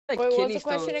Wait, what's kidney the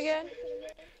question stones. again?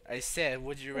 I said,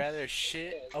 would you rather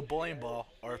shit a bowling ball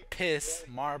or piss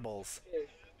marbles?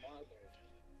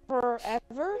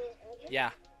 Forever? Yeah,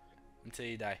 until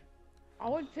you die. I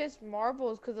would piss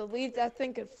marbles because at least that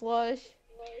thing could flush.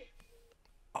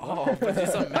 Oh, but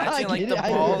just I imagine like get the it, I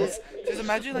get balls. it. Just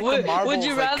imagine like the Would marbles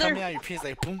you like rather- coming out your penis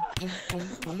like boom, boom, boom,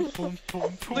 boom, boom,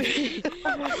 boom,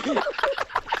 boom.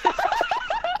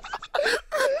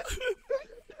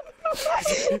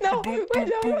 No, Boom, wait, boom,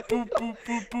 no. boom, boom, boom,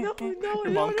 boom, No, boom. no, Your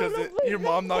no, mom no, comes no, in. please, Your no.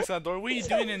 mom knocks on the door. What are you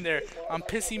doing in there? I'm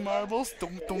pissing marbles.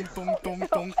 Dum, dum, dum, dum,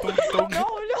 dum, dum, dum, dum. No.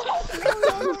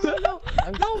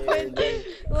 I'm No, scared, but dude.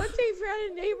 let's say if you're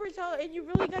at a neighbor's house and you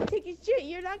really gotta take a shit,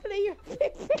 you're not gonna hear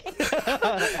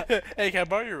pissing. Hey, can I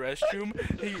borrow your restroom?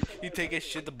 He take a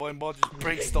shit. The boing ball just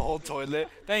breaks the whole toilet.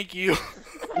 Thank you.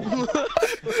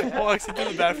 Walks into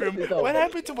the bathroom. What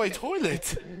happened to my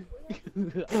toilet?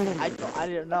 I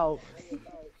didn't know.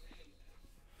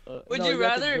 Would no, you you're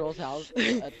at rather- the girl's house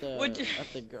at the Would you-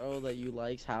 at the girl that you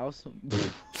like's house?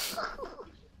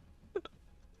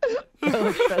 I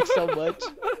respect so much.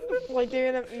 Like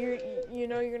they're gonna, you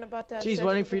know, you're gonna about to. Have She's sex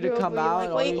waiting with for you the to girl, come but you're out. Like,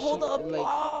 and all wait, this hold shit, up. and,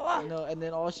 like, you know, and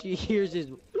then all she hears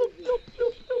is.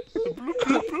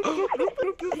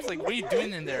 It's like, what are you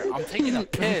doing in there? I'm taking a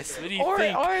piss. What do you Or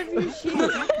think? if you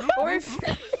shit, or if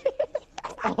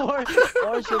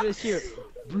or she just hear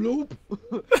bloop.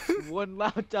 One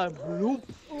loud time bloop.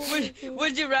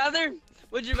 Would you rather?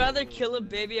 Would you rather kill a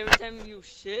baby every time you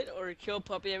shit, or kill a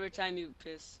puppy every time you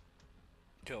piss?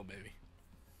 Kill, baby.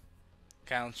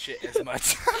 Count shit as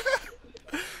much.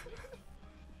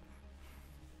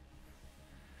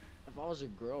 If I was a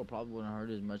girl, it probably wouldn't hurt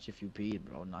as much if you peed,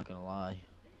 bro. Not gonna lie.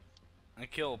 I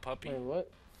kill a puppy. Wait, what?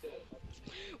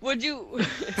 Would you?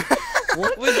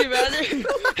 What? Would you rather?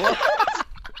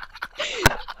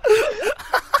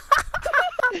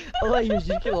 Oh, like you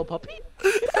just kill a puppy?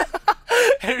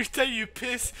 Every time you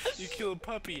piss, you kill a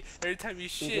puppy. Every time you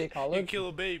shit, you Khaled? kill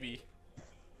a baby.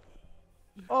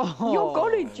 Oh. you'll go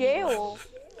to jail.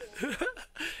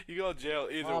 You go to jail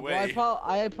either Bro, way.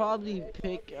 I'd probably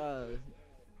pick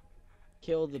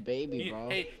kill the baby, bro.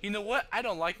 Hey, you know what? I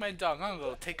don't like my dog. I'm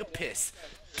gonna go take a piss.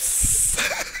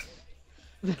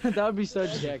 That would be so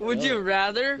jacked Would up. you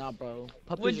rather? Nah, bro.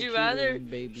 Puppies Would are you cuter rather than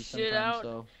babies shit sometimes, out-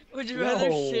 so. Would you rather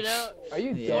No. shit out Are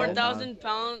you Yeah, four dead? nah. thousand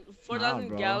pounds, 4,000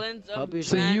 bro. gallons of Puppies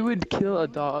So man- you would kill a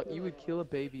dog? You would kill a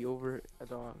baby over a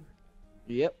dog?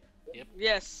 Yep.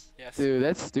 Yes. Yes. Dude,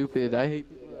 that's stupid. I hate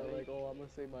people that are like, oh, I'm gonna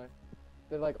say my.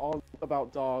 They're like all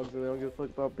about dogs and they don't give a fuck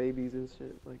about babies and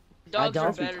shit. Like, Dogs are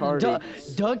don't better.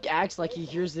 retarded. Dunk acts like he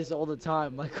hears this all the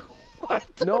time. Like, what?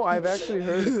 no, I've actually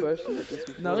heard a question like this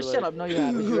before. No, like, shut up. No, you Would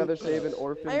haven't. you rather save an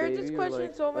orphan I heard baby this or, question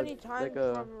like, so many a- times like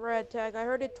a, from Red Tag. I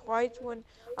heard it twice when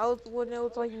it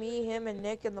was like me, him, and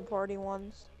Nick in the party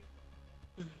once.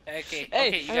 Okay. Hey,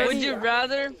 okay. You I guys. would you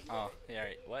rather? Oh, yeah.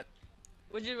 Right. What?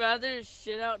 Would you rather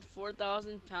shit out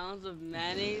 4,000 pounds of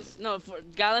mayonnaise? No, 4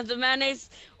 gallons of mayonnaise,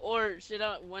 or shit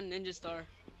out 1 Ninja Star?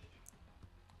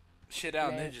 Shit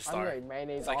out Man, Ninja I'm Star. like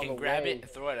mayonnaise So I all can the grab way. it and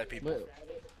throw it at people.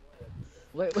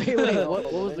 Wait. No,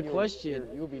 What was the then question?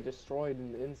 You'll be destroyed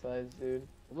in the insides, dude.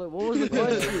 What was the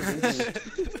question?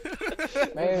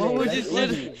 Mayonnaise, What would that's you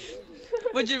shit- easy.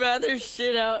 Would you rather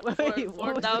shit out Wait,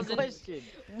 what was the 4,000? question?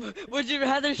 Would you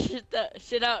rather shit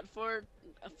out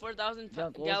 4,000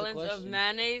 Dunk, what was the gallons of question?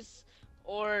 mayonnaise,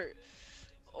 or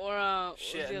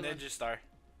Shit, a Ninja Star.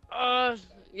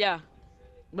 yeah.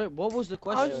 Wait, what was the I'll,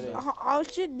 question? I'll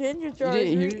shit Ninja Stars.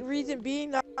 didn't hear- Reason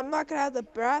being that I'm not gonna have the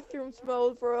bathroom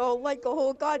smell for like a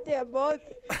whole goddamn month.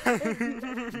 And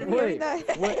hearing Wait, that,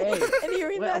 hey, and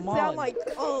hearing wait, that Amon. sound like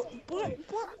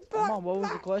Come on, what was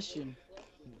the question?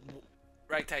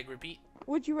 Ragtag, repeat.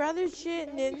 Would you rather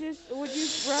shit ninjas? Would you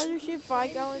rather shit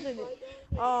 5 gallons of A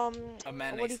what do you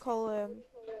mayonnaise. call it?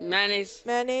 Mayonnaise.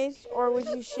 Mayonnaise, or would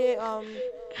you shit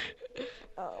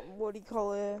what do you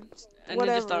call it? A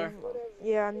Whatever. Ninja Star.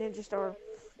 Yeah, Ninja Star.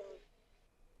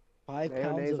 5 pounds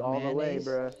Mayonnaise of all the way, mayonnaise?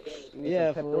 bruh. You need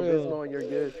Yeah, some for real. Pepto-Bismol and you're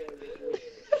good.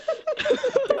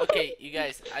 Okay, you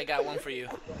guys, I got one for you.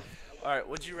 Alright,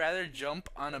 would you rather jump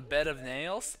on a bed of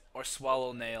nails or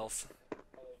swallow nails?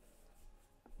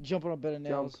 Jump on a bed of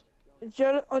nails.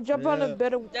 Jump on a Yeah.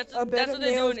 bed of That's a bed what of they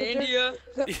do nails, in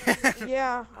but India.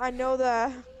 yeah, I know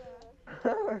that.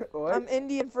 What? I'm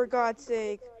Indian for God's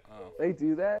sake. Oh, They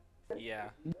do that? yeah.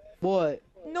 What?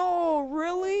 No,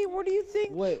 really? What do you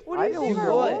think? Wait, What do you don't think our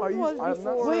know. what? home Are you, was I'm not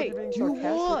before? sure if Wait, you're being do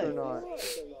sarcastic what? or not.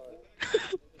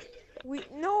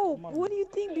 No. Come on. What do you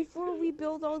think before we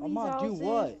built all these I'm gonna do houses?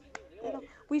 what? You know,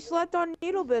 we slept on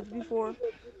needle beds before.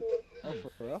 Oh,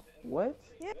 for real? What?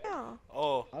 Yeah.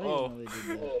 Oh, I didn't oh. even know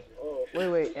they did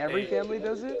that. Wait, every Hey. family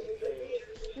does it?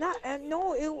 Not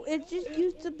no, it just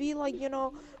used to be like, you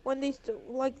know, when they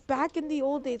like back in the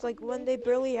old days, like when they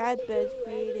barely had beds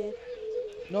created.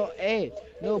 No, hey,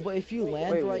 no, but if you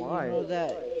land Wait, right, why? you know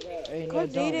that. Hey, no,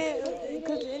 Cause they don't. didn't,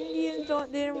 cause Indians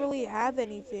they didn't really have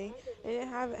anything. They didn't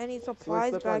have any So I supplies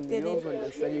slept back on then. needles when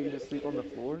instead you can just sleep on the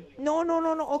floor? No, no,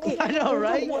 no, no. Okay. I know,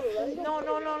 right?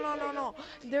 No.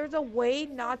 There's a way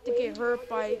not to get hurt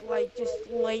by like just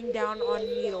laying down on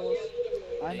needles.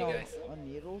 I Hey, know. guys. On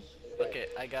needles. Okay,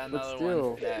 I got But another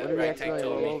still, one that what if you Ragtag accidentally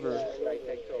told roll me. over?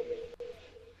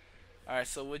 Alright,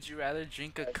 so would you rather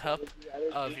drink a cup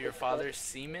of your father's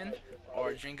semen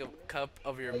or drink a cup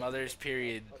of your mother's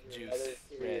period juice?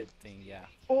 Red thing, yeah.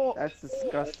 Oh. That's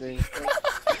disgusting.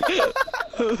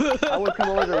 I would come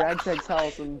over to Ragtag's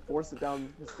house and force it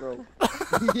down his throat.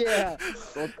 Yeah.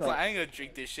 Both So I cups. ain't gonna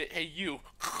drink this shit. Hey, you.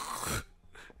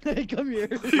 Come here.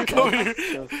 Come here.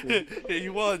 Disgusting. Hey,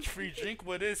 you want a free drink?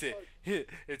 What is it?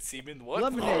 It's semen. What?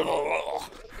 Lemonade.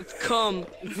 It's cum.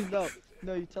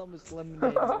 No, you tell him it's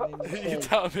lemonade. And then you You say,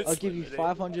 tell him it's I'll give you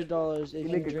lemonade. $500 if You you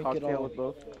make a drink it cocktail all. with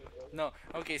both. No.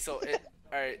 Okay, so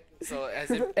alright. So as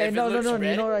if Hey, if no, it no, looks no.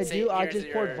 red, You know what I say, do? I here's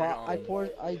just pour your,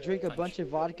 I drink a punch. bunch of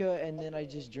vodka and then I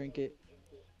just drink it.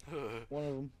 One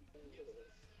of them.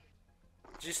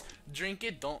 Just drink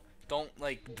it. Don't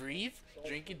like breathe.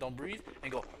 Drink it. Don't breathe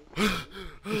and go.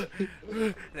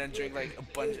 Then drink like a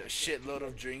bunch of shitload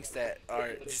of drinks that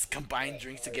are just combined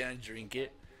drinks together and drink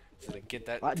it. So to get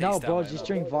that taste No, out bro, my just mouth.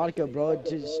 drink vodka, bro. It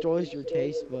destroys your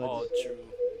taste buds. Oh, true.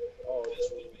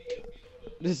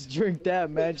 Just drink that,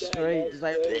 man, straight. Just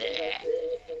like.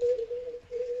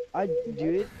 I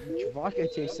do it. Vodka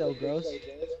tastes so gross.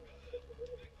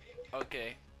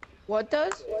 Okay. What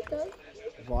does?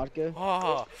 Vodka.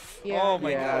 Oh. Yeah. Oh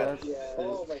my Yeah,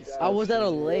 god. that's I was at a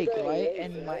lake, right?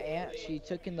 And my aunt, she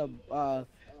took in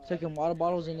water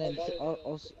bottles and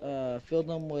then filled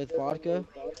them with vodka.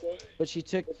 But she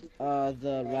took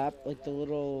the wrap, like the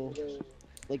little,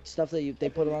 like stuff that they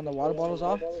put around the water bottles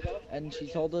off, and she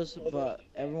told us, but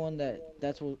everyone that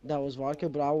was vodka.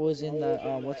 But I was in the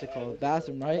what's it called,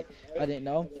 bathroom, right? I didn't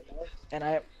know, and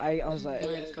I was like, My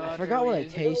I God, forgot what I Ryan.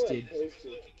 tasted,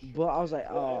 but I was like,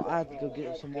 oh, I have to go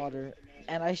get some water,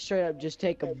 and I straight up just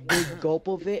take a big gulp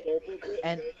of it,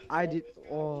 and I did,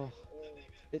 oh,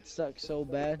 it sucked so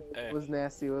bad. it was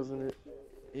nasty, wasn't it?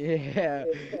 Yeah,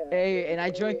 hey, and I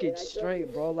drank it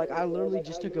straight, bro. Like I literally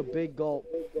just took a big gulp.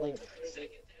 Like,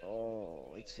 oh,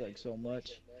 it sucked so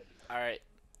much. Alright.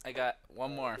 I got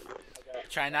one more.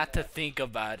 Try not to think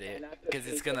about it, because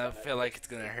it's gonna feel like it's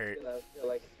gonna hurt.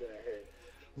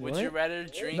 Would you What? rather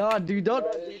drink? No, dude, don't.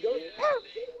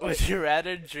 Would you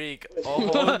rather drink a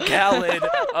whole gallon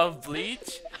of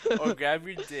bleach, or grab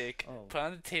your dick, Oh. put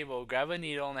on the table, grab a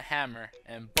needle and a hammer,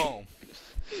 and boom?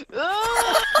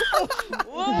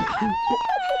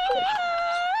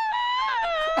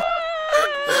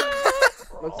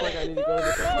 Looks like I need to go to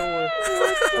the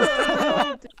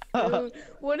store. Dude,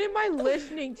 what am I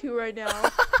listening to right now?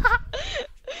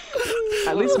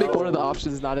 At least make one of the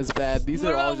options not as bad. These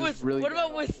What are all about just with really. what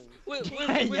about with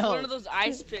I with know. one of those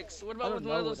ice picks? What I about don't with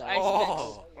one of know those what ice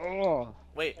Oh. Oh.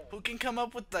 Wait, who can come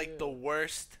up with like the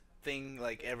worst thing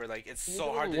like ever? Like it's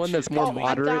so hard to One choose that's more between.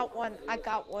 moderate. I got one. I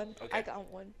got one. Okay. I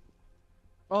got one.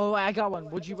 Oh, I got one.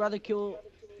 Would you rather kill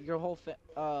your whole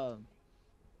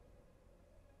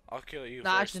I'll kill you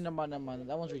Nah, first. actually, never mind.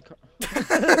 That one's Dude,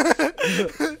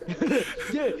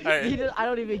 Alright. he just, I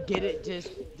don't even get it.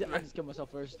 I just kill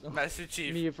myself first. Master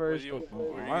Chief. Me first. What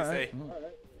were you gonna say?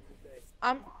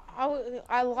 I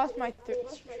lost my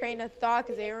train of thought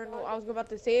because Aaron. I was about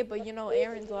to say it, but you know,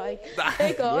 Aaron's like, Nah.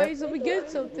 "Hey guys, let me get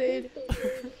something."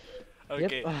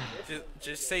 Okay. Yep.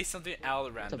 Just say something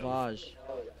out random. Savage.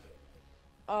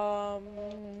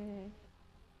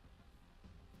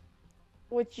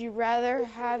 Would you rather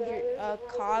have your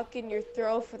cock in your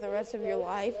throat for the rest of your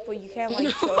life, but you can't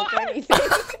like choke or anything?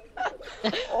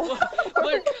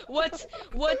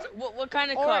 What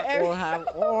kind of Or cock? every- Or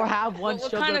have one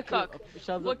What shoved kind up of cock?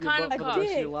 shoved What up your kind butt of for the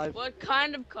rest of your cock? life. What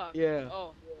kind of cock? Yeah.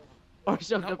 Oh. Or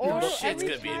shoved up Oh, your Or butt. shit's every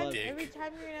gonna be a time, dick.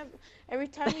 every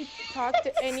time you talk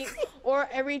to any, or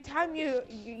every time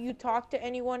you talk to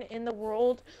anyone in the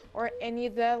world, or any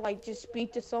of that, like just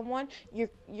speak to someone,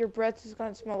 your breath is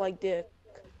gonna smell like dick.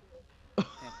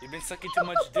 You been sucking too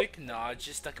much dick? Nah, it's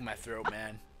just stuck in my throat,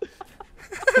 man.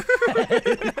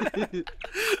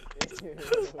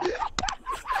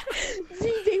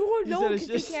 See, they won't He know said it's because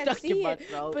they just can't stuck in see my it.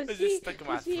 throat. But It's see, just stuck in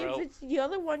my but see, throat. if it's the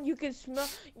other one, you can smell.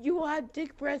 You will have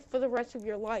dick breath for the rest of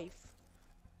your life.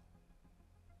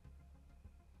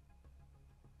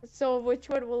 So which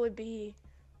one will it be?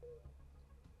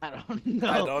 I don't know.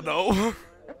 I don't know.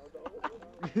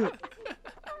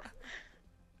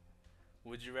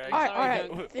 Would you rather? Alright, sorry,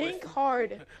 alright. Doug. Think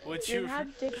hard. Would You you?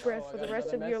 have dick breath for the I got rest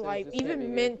of another your message, life. just hit me, Even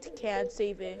dude. Mint can't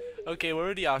save it. Okay, what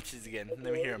are the options again?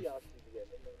 Let me hear them.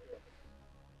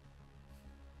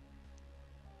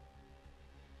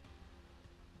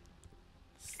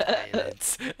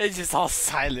 Silence. It's just all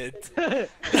silent.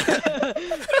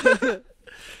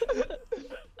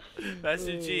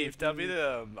 Master Chief, tell me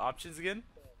the options again.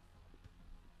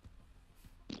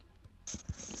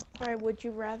 Alright, would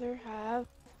you rather have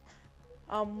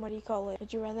what do you call it?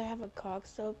 Would you rather have a cock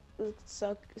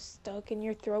stuck in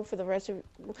your throat for the rest of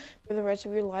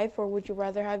your life, or would you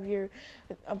rather have your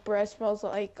breath smells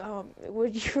like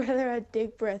would you rather have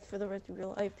dick breath for the rest of your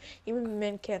life? Even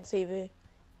men can't save it.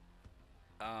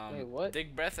 Wait, what?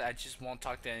 Dick breath. I just won't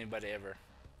talk to anybody ever.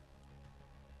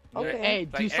 Okay. Hey,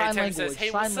 do Like every sign time it language. says, "Hey,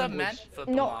 sign what's up, language. man?" Flip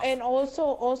 'em No, off. and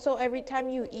also every time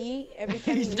you eat,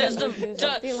 Does the or do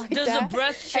something like does the that,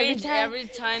 breath change time- every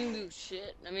time you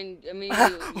shit? I mean you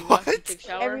wash and take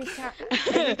shower. every time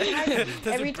Does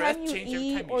the every breath time you change every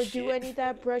eat time you or do shit? any of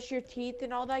that, brush your teeth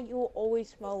and all that, you will always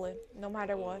smell it, no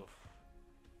matter what.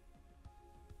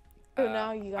 So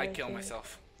now you I gotta kill think.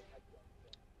 myself.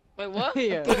 Wait, what?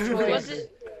 Yeah. What was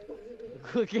it?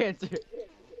 Quick answer.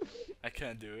 I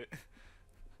can't do it.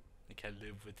 I can't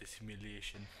live with this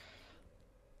humiliation.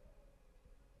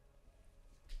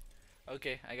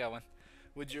 Okay, I got one.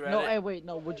 Would you rather? No, hey, wait,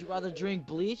 no. Would you rather drink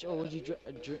bleach or would you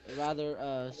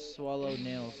rather swallow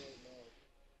nails?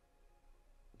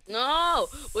 No.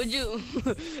 Would you?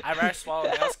 I'd rather swallow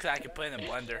nails because I can put it in a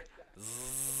blender.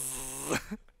 Zzz.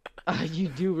 You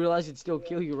do realize it'd still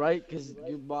kill you, right? Because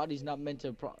your body's not meant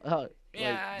to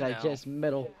Yeah, I know. digest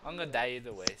metal. I'm gonna die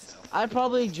either way, so. I'd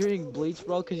probably drink bleach,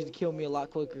 bro, because it'd kill me a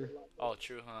lot quicker. Oh,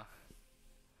 true, huh?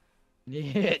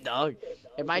 Yeah, dog.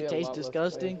 It might Be a taste lot less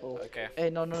disgusting. painful. Okay. Hey,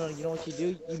 no. You know what you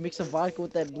do? You mix some vodka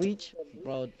with that bleach,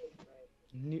 bro.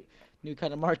 New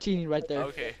kind of martini right there.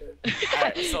 Okay.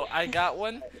 Alright, so I got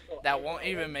one that won't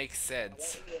even make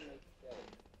sense.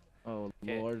 Oh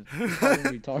Okay. lord, I'm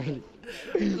retarded.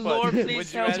 Lord, Would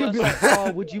please you help It's gonna us. be like,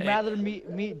 oh, would you Hey. rather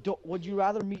would you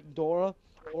rather meet Dora,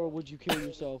 or would you kill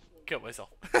yourself? Kill myself.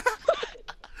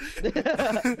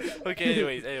 Okay,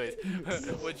 anyways.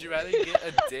 Would you rather get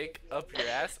a dick up your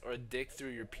ass or a dick through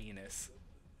your penis?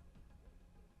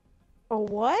 Oh,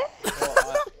 what?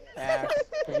 Well, ass.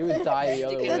 'Cause you would die the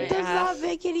other Dick in That my way. does not ass.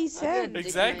 make any I got a sense. dick in my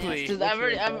Exactly.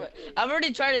 ass, 'cause I've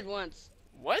already tried it once.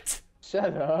 What?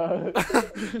 Shut up.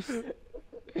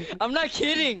 I'm not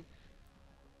kidding.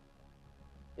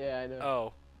 Yeah, I know.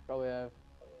 Oh. Probably have.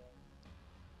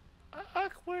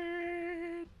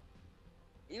 Awkward.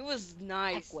 It was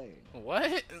nice.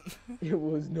 What? It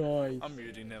was nice. I'm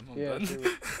muting him. I'm Yeah, done. true.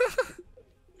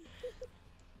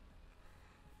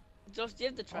 Just you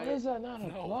have to try Why is it. that not a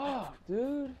No. block,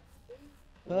 dude?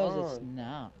 Cause it's Come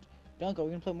not. Dunko,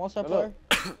 we gonna play multiplayer?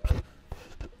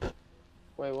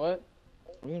 Wait, what?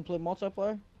 We gonna play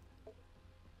multiplayer?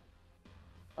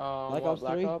 Black Ops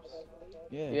Black 3? Ops?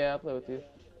 Yeah. Yeah, I'll play with you.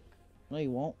 No, you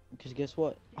won't. Cause guess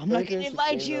what? I'm Play not gonna against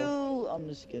invite the team, you. I'm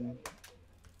just kidding.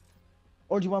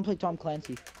 Or do you want to play Tom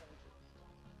Clancy?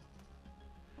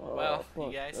 Oh, Well, you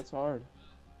fuck, guys- That's hard.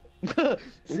 See, We can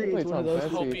it's play one Tom of those.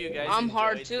 Clancy. Hope you guys I'm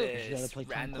hard enjoyed too. this You gotta play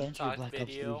Tom random Clancy or talk Black Ops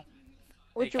video.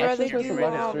 Would you Hey, rather Actually, do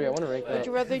Black Ops 3, I wanna rank would that.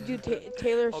 you rather do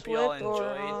Taylor Hope you all Swift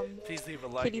or enjoyed. Please leave a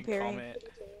like Katy and Perry? comment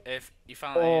if you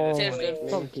found any of Taylor this Swift. funny.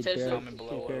 From Katy Taylor Perry. Comment below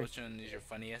Katy Perry. which one is your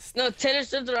funniest. No, Taylor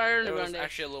Swift or Ariana There was Grande.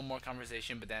 actually a little more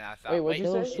conversation, but then I thought, Wait, what'd you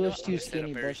Taylor say? Swift's I'm too gonna set a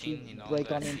skinny, better but she scene, you know, break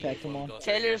let's on see Impact if we'll tomorrow. go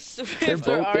through Taylor it. Swift or both-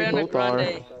 they Ariana both are.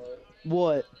 Grande.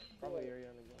 What? Probably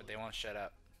Ariana But they won't shut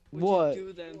up. Would What? you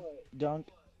do them? Dunk?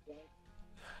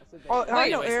 Grande. Oh, I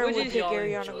know Anyways, Aaron would would you take all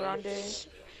Ariana enjoy? Grande.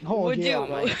 Oh, Would yeah, you- Oh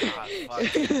my right. god,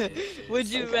 fuck it. Would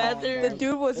you It's rather? The on,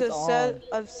 dude was It's on.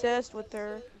 obsessed with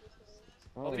her.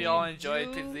 Oh, Hope you all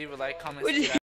enjoyed. Please leave a like, comment, Would you- subscribe.